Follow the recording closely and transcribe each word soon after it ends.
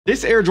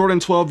This Air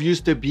Jordan 12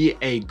 used to be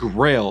a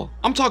grail.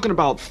 I'm talking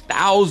about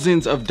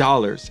thousands of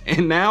dollars,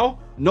 and now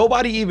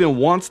nobody even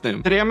wants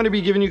them. Today I'm going to be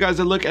giving you guys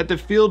a look at the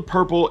field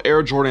purple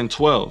Air Jordan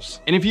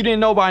 12s. And if you didn't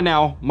know by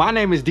now, my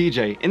name is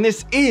DJ, and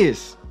this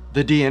is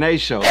the DNA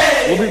Show.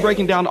 We'll be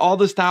breaking down all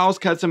the styles,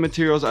 cuts, and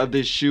materials of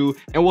this shoe,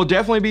 and we'll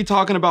definitely be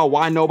talking about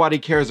why nobody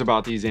cares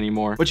about these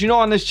anymore. But you know,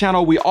 on this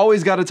channel, we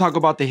always got to talk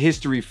about the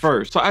history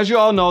first. So as you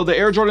all know, the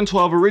Air Jordan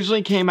 12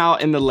 originally came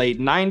out in the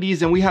late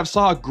 90s, and we have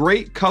saw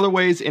great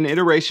colorways and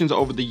iterations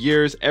over the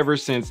years ever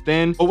since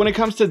then. But when it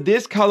comes to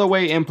this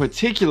colorway in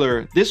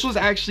particular, this was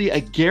actually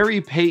a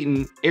Gary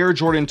Payton Air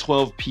Jordan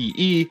 12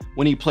 PE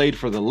when he played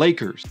for the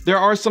Lakers. There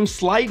are some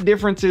slight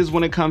differences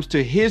when it comes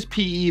to his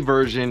PE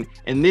version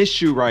and this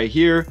shoe right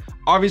here.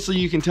 Obviously,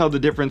 you can tell the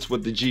difference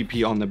with the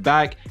GP on the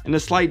back and the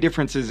slight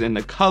differences in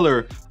the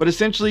color, but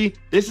essentially,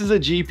 this is a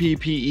GP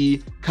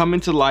PE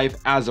coming to life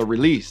as a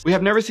release. We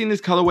have never seen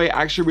this colorway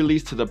actually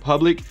released to the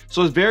public,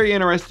 so it's very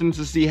interesting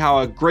to see how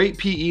a great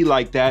PE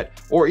like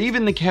that, or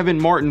even the Kevin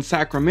Martin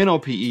Sacramento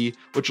PE,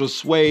 which was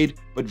suede,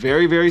 but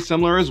very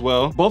similar as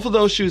well. Both of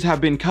those shoes have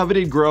been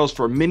coveted grails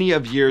for many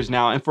of years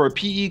now, and for a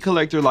PE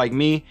collector like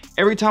me,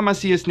 every time I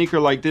see a sneaker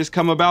like this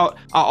come about,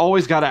 I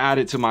always gotta add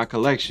it to my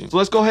collection. So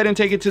let's go ahead and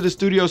take it to the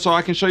studio so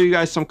I can show you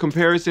guys some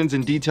comparisons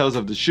and details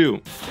of the shoe.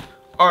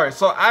 Alright,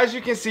 so as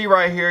you can see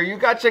right here, you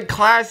got your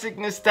classic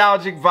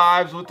nostalgic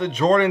vibes with the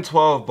Jordan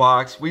 12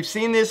 box. We've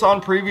seen this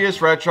on previous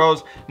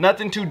retros,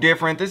 nothing too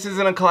different. This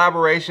isn't a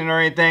collaboration or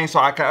anything, so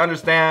I can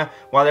understand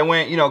why they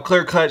went, you know,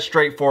 clear cut,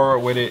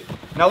 straightforward with it.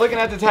 Now looking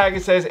at the tag,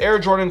 it says Air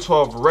Jordan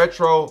 12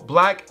 Retro,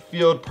 black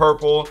field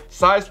purple,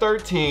 size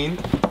 13.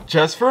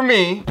 Just for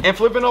me. And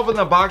flipping open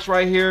the box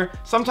right here,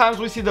 sometimes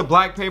we see the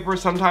black paper,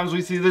 sometimes we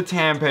see the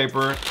tan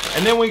paper,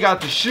 and then we got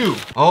the shoe.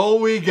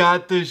 Oh, we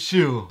got the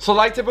shoe. So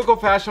like typical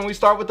fashion, we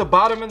start with the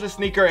bottom of the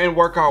sneaker and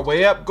work our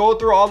way up, go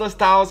through all the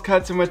styles,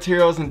 cuts, and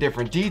materials and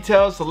different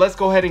details. So let's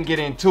go ahead and get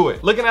into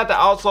it. Looking at the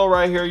outsole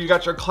right here, you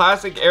got your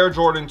classic Air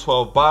Jordan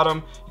 12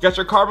 bottom, you got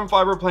your carbon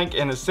fiber plank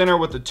in the center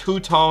with the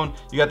two-tone,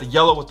 you got the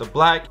yellow with the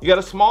black, you got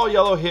a small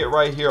yellow hit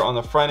right here on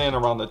the front end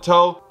around the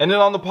toe, and then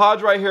on the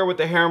pods right here with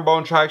the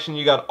herringbone traction,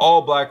 you got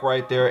all black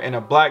right there and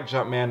a black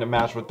Jumpman to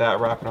match with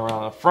that wrapping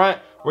around the front,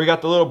 where you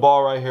got the little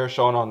ball right here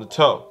showing on the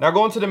toe. Now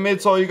going to the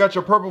midsole, you got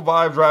your purple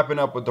vibes wrapping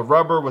up with the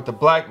rubber with the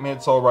black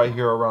midsole right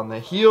here around the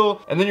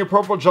heel, and then your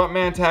purple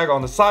Jumpman tag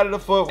on the side of the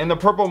foot and the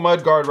purple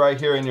mudguard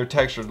right here in your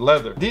textured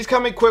leather. These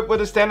come equipped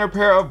with a standard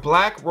pair of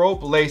black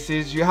rope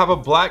laces. You have a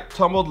black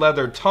tumbled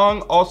leather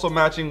tongue also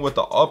matching with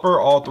the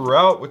upper all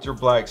throughout with your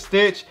black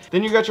stitch.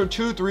 Then you got your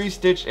 2-3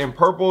 stitched in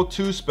purple,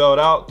 2 spelled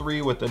out,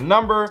 3 with the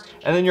number,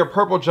 and then your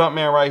purple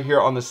Jumpman right here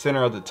on the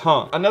center of the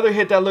tongue. Another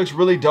hit that looks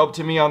really dope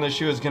to me on this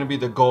shoe is going to be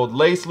the gold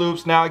lace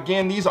loops. Now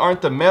again, these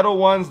aren't the metal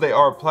ones, they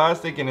are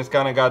plastic, and it's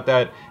kind of got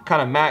that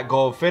kind of matte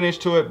gold finish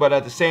to it, but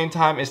at the same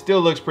time it still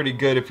looks pretty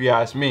good if you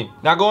ask me.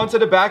 Now going to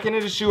the back end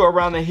of the shoe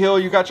around the heel,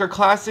 you got your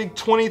classic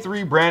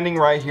 23 branding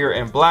right here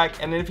in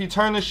black, and then if you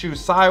turn the shoe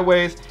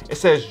sideways, it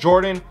says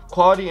Jordan,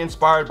 quality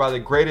inspired by the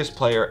greatest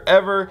player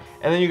ever,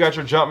 and then you got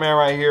your Jumpman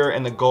right here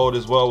in the gold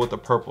as well with the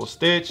purple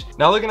stitch.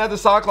 Now looking at the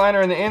sock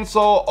liner and the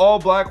insole, all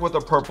black with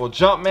a purple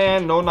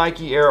Jumpman, no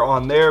Nike Air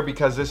on there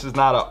because this is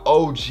not an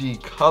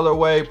OG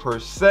colorway per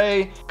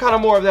se, kind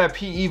of more of that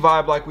PE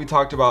vibe like we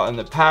talked about in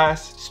the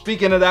past.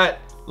 Speaking of that,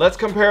 let's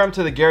compare them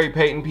to the Gary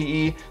Payton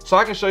PE so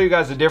I can show you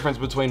guys the difference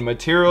between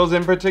materials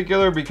in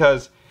particular,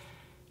 because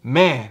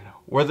man,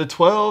 were the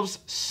 12s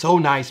so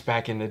nice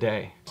back in the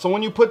day. So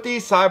when you put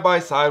these side by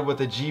side with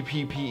the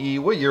GP PE,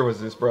 what year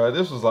was this, bro?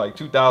 This was like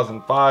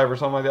 2005 or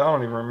something like that. I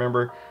don't even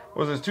remember.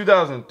 Was this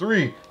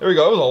 2003? There we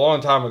go. It was a long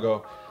time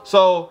ago.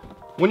 So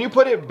when you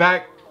put it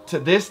back to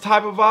this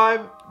type of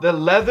vibe, the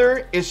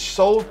leather is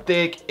so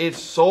thick, it's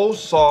so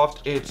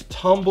soft, it's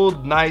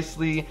tumbled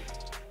nicely.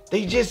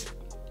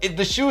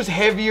 The shoe is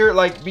heavier,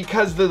 like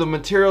because the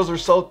materials are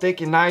so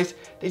thick and nice,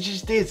 they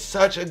just did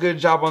such a good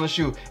job on the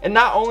shoe. And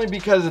not only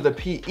because of the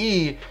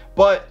PE,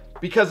 but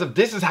because of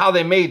this is how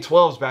they made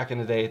 12s back in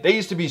the day. They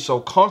used to be so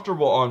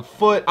comfortable on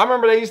foot. I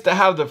remember they used to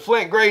have the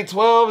Flint Grey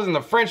 12s and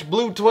the French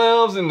Blue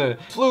 12s and the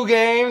Flu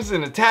Games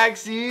and the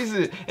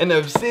Taxis and the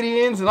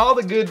Obsidians and all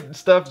the good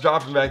stuff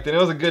dropping back then. It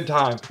was a good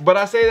time. But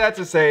I say that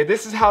to say,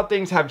 this is how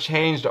things have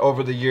changed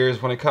over the years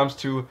when it comes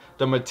to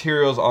the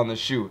materials on the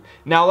shoe.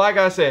 Now, like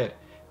I said,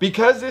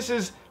 because this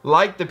is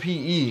like the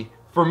PE,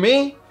 for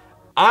me,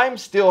 I'm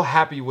still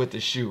happy with the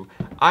shoe.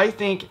 I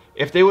think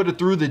if they would have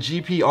threw the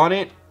GP on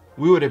it,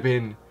 we would have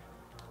been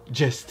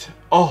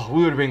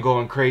we would have been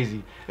going crazy.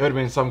 It would have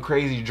been some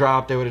crazy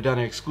drop. They would have done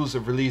an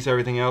exclusive release,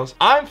 everything else.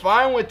 I'm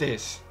fine with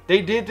this.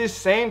 They did this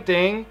same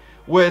thing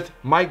with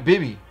Mike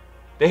Bibby.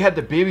 They had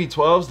the Bibby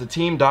 12s, the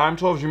Team Dime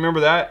 12s. You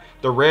remember that?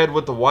 The red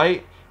with the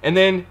white. And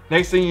then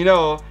next thing you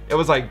know, it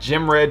was like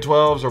Gym Red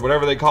 12s or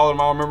whatever they call them,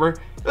 I don't remember.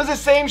 It was the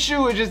same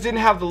shoe, it just didn't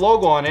have the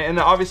logo on it, and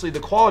obviously the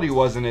quality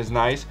wasn't as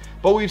nice.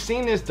 But we've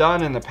seen this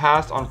done in the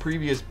past on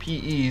previous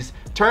PEs,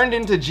 turned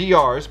into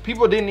GRs.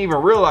 People didn't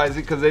even realize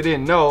it because they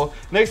didn't know.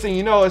 Next thing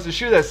you know, it's a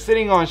shoe that's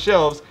sitting on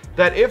shelves,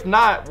 that if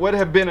not would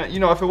have been, you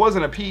know, if it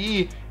wasn't a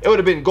PE, it would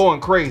have been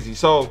going crazy.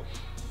 So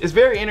it's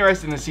very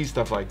interesting to see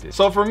stuff like this.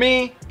 So for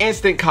me,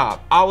 instant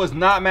cop. I was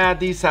not mad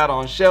these sat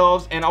on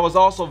shelves, and I was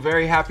also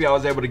very happy I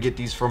was able to get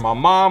these for my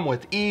mom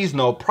with ease,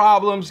 no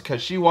problems,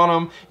 because she want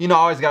them. You know, I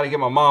always got to get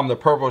my mom the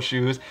purple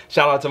shoes.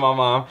 Shout out to my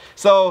mom.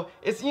 So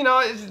it's, you know,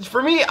 it's,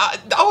 for me,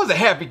 I was a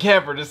happy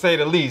camper to say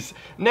the least.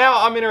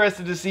 Now I'm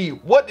interested to see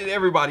what did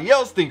everybody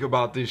else think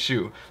about this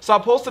shoe. So I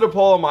posted a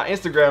poll on my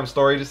Instagram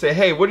story to say,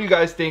 hey, what do you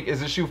guys think?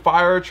 Is this shoe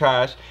fire or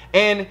trash?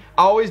 And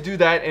I always do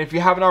that. And if you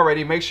haven't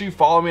already, make sure you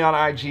follow me on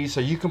IG so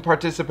you can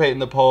participate in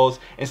the polls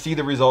and see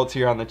the results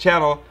here on the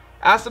channel.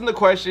 Ask them the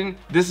question.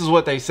 This is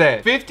what they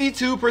said.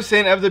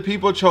 52% of the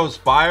people chose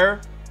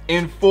fire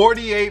and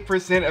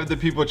 48% of the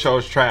people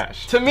chose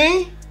trash. To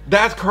me,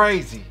 that's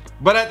crazy.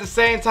 But at the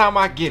same time,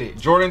 I get it.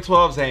 Jordan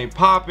 12s ain't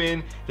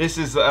popping. This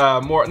is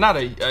more, not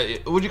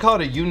a, would you call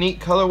it a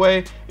unique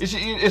colorway?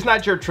 It's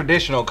not your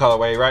traditional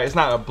colorway, right? It's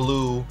not a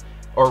blue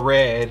or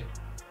red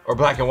or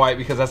black and white,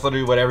 because that's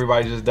literally what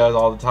everybody just does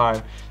all the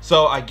time.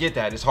 So I get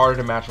that. It's harder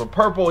to match with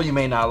purple. You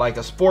may not like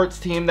a sports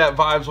team that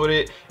vibes with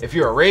it. If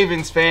you're a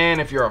Ravens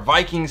fan, if you're a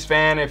Vikings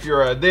fan, if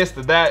you're a this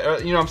to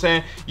that, you know what I'm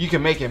saying? You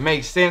can make it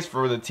make sense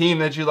for the team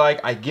that you like.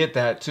 I get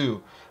that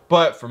too.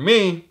 But for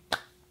me,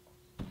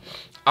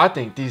 I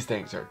think these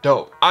things are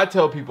dope. I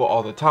tell people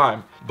all the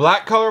time,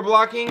 black color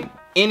blocking,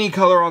 any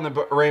color on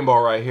the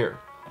rainbow right here.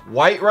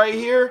 White right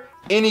here,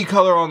 any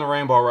color on the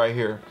rainbow right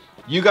here.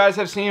 You guys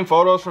have seen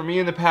photos from me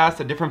in the past,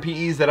 the different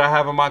PEs that I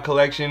have in my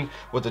collection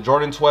with the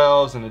Jordan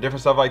 12s and the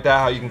different stuff like that,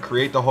 how you can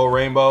create the whole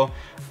rainbow.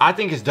 I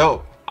think it's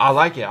dope. I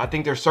like it. I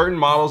think there's certain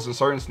models and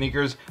certain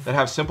sneakers that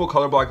have simple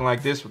color blocking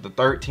like this with the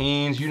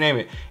 13s, you name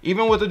it.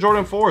 Even with the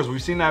Jordan 4s,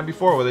 we've seen that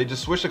before where they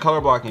just switch the color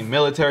blocking.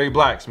 Military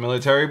blacks,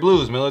 military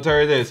blues,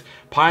 military this,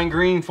 pine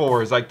green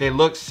 4s. Like, they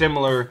look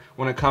similar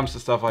when it comes to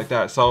stuff like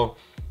that. So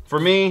for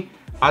me,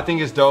 I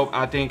think it's dope.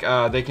 I think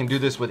they can do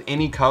this with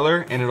any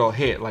color and it'll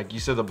hit. Like you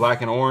said, the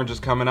black and orange is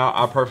coming out.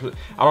 I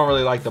don't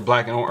really like the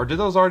black and orange. Or did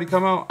those already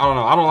come out? I don't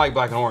know. I don't like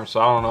black and orange, so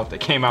I don't know if they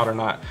came out or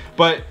not.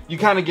 But you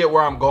kind of get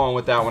where I'm going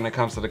with that when it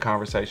comes to the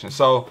conversation.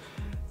 So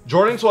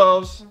Jordan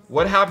 12s,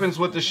 what happens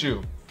with the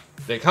shoe?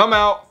 They come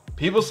out,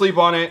 people sleep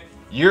on it.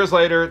 Years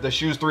later, the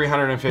shoe's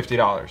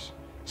 $350.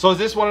 So is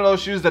this one of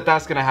those shoes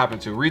that's gonna happen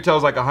to?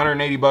 Retails like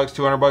 180 bucks,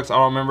 200 bucks, I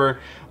don't remember.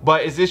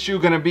 But is this shoe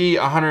gonna be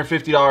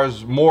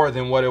 $150 more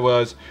than what it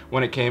was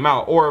when it came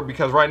out? Or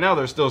because right now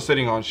they're still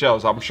sitting on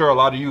shelves. I'm sure a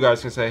lot of you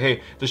guys can say,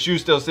 hey, the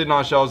shoe's still sitting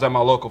on shelves at my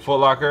local Foot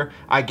Locker.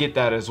 I get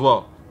that as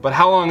well. But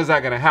how long is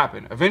that gonna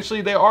happen?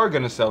 Eventually they are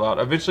gonna sell out.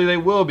 Eventually they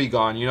will be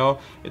gone, you know?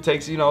 It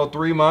takes, you know,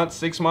 3 months,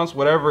 6 months,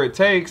 whatever it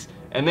takes.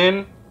 And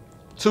then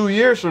 2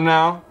 years from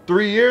now,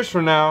 3 years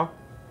from now,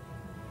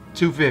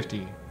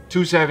 250.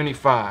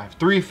 275,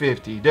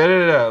 350, da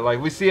da da. Like,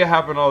 we see it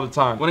happen all the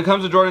time. When it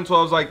comes to Jordan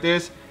 12s like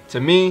this, to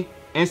me,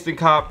 instant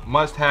cop,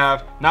 must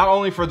have, not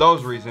only for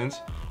those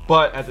reasons,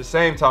 but at the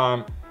same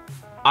time,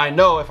 I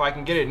know if I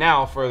can get it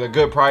now for the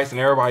good price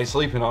and everybody's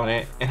sleeping on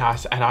it, and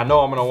I know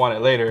I'm gonna want it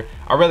later,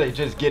 I'd rather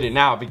just get it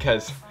now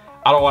because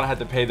I don't want to have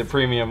to pay the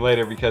premium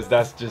later, because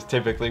that's just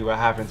typically what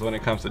happens when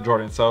it comes to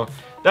Jordan. So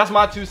that's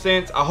my 2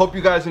 cents. I hope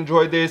you guys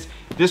enjoyed this.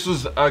 This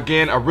was,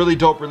 again, a really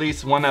dope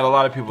release, one that a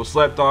lot of people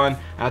slept on, and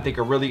I think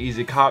a really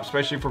easy cop,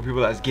 especially for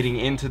people that's getting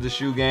into the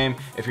shoe game.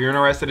 If you're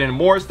interested in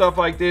more stuff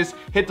like this,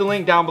 hit the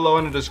link down below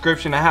in the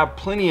description. I have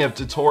plenty of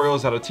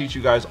tutorials that'll teach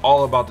you guys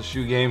all about the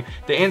shoe game,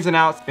 the ins and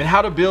outs, and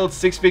how to build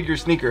 6-figure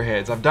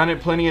sneakerheads. I've done it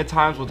plenty of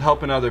times with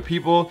helping other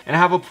people, and I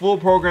have a full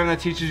program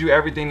that teaches you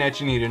everything that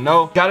you need to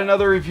know. Got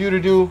another review to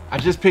do. I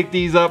just picked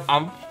these up.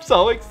 I'm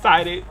so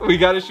excited. We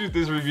got to shoot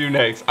this review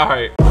next. All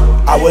right.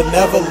 I would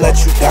never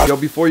let you down. Yo,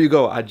 before you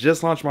go, I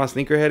just launched my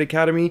Sneakerhead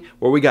Academy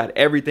where we got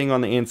everything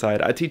on the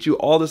inside. I teach you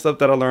all the stuff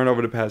that I learned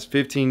over the past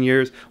 15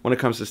 years when it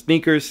comes to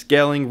sneakers,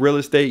 scaling, real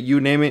estate, you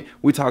name it.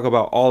 We talk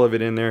about all of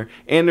it in there.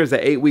 And there's an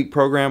 8-week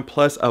program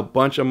plus a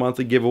bunch of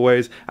monthly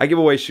giveaways. I give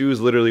away shoes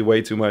literally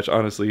way too much,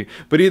 honestly.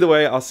 But either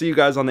way, I'll see you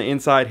guys on the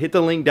inside. Hit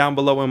the link down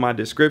below in my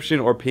description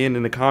or pinned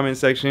in the comment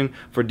section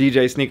for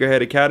DJ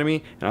Sneakerhead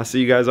Academy. And I'll see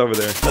you guys over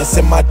there. It's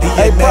in my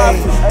DNA.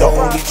 The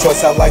only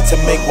choice I like to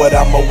make, what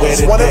I'ma wear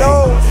today.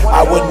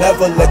 I would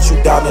never let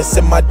you down, it's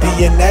in my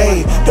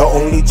DNA. The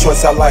only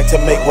choice I like to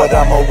make, what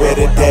I'ma wear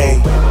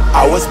today.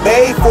 I was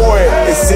made for it. It's